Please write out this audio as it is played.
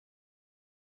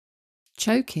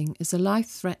Choking is a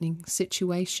life-threatening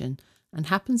situation and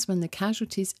happens when the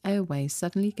casualty's airway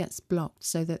suddenly gets blocked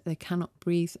so that they cannot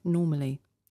breathe normally.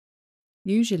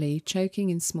 Usually, choking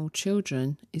in small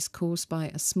children is caused by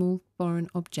a small foreign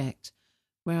object,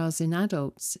 whereas in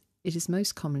adults it is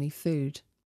most commonly food.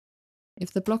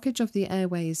 If the blockage of the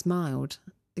airway is mild,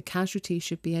 the casualty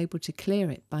should be able to clear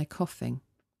it by coughing.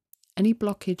 Any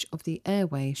blockage of the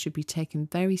airway should be taken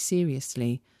very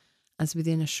seriously, as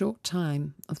within a short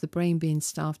time of the brain being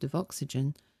starved of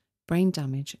oxygen, brain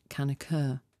damage can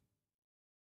occur.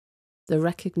 The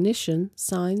recognition,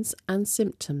 signs and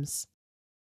symptoms.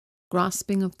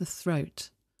 Grasping of the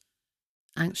throat,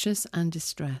 anxious and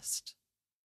distressed,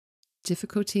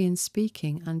 difficulty in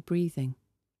speaking and breathing,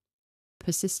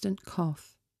 persistent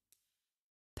cough,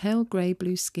 pale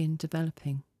grey-blue skin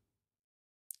developing,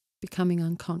 becoming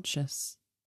unconscious.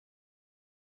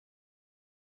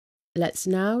 Let's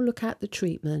now look at the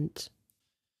treatment.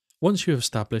 Once you have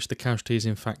established the casualty is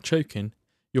in fact choking,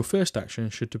 your first action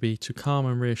should be to calm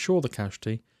and reassure the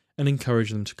casualty and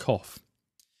encourage them to cough.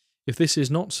 If this is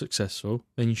not successful,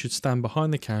 then you should stand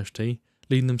behind the casualty,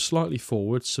 lean them slightly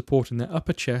forward, supporting their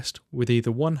upper chest with either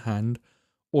one hand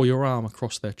or your arm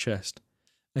across their chest,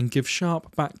 and give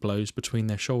sharp back blows between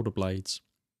their shoulder blades.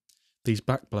 These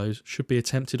back blows should be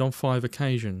attempted on 5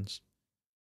 occasions.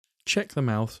 Check the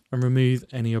mouth and remove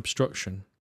any obstruction.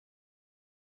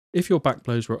 If your back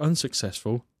blows were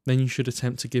unsuccessful, then you should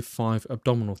attempt to give 5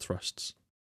 abdominal thrusts.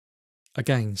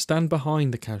 Again, stand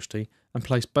behind the casualty and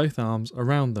place both arms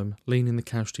around them, leaning the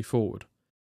casualty forward.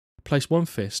 Place one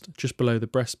fist just below the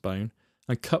breastbone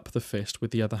and cup the fist with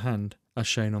the other hand, as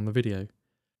shown on the video.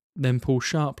 Then pull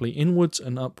sharply inwards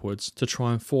and upwards to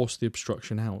try and force the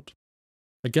obstruction out.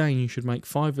 Again, you should make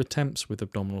 5 attempts with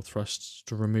abdominal thrusts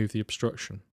to remove the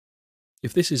obstruction.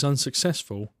 If this is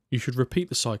unsuccessful, you should repeat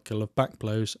the cycle of back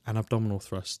blows and abdominal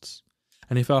thrusts.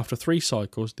 And if after 3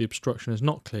 cycles the obstruction is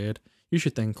not cleared, you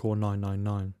should then call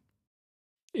 999.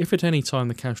 If at any time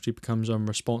the casualty becomes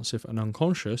unresponsive and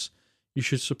unconscious, you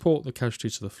should support the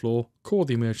casualty to the floor, call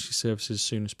the emergency services as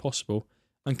soon as possible,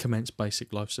 and commence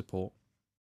basic life support.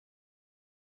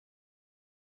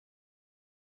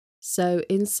 So,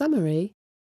 in summary,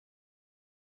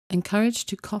 encourage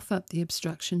to cough up the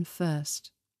obstruction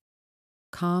first.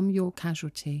 Calm your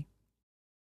casualty.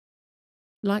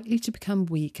 Likely to become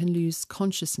weak and lose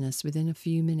consciousness within a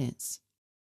few minutes.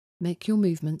 Make your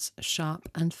movements sharp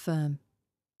and firm.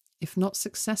 If not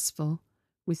successful,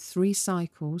 with 3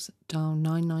 cycles, dial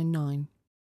 999.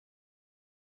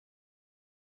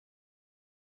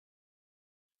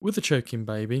 With a choking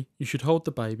baby, you should hold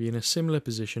the baby in a similar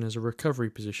position as a recovery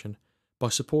position by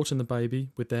supporting the baby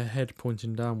with their head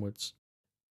pointing downwards.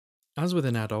 As with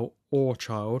an adult or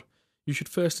child, you should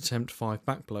first attempt 5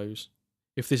 back blows.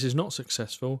 If this is not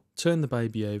successful, turn the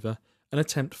baby over and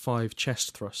attempt 5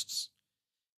 chest thrusts.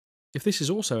 If this is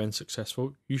also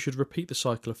unsuccessful, you should repeat the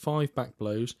cycle of 5 back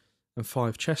blows and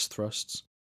 5 chest thrusts.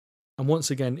 And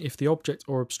once again, if the object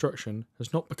or obstruction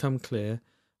has not become clear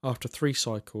after 3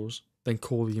 cycles, then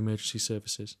call the emergency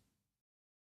services.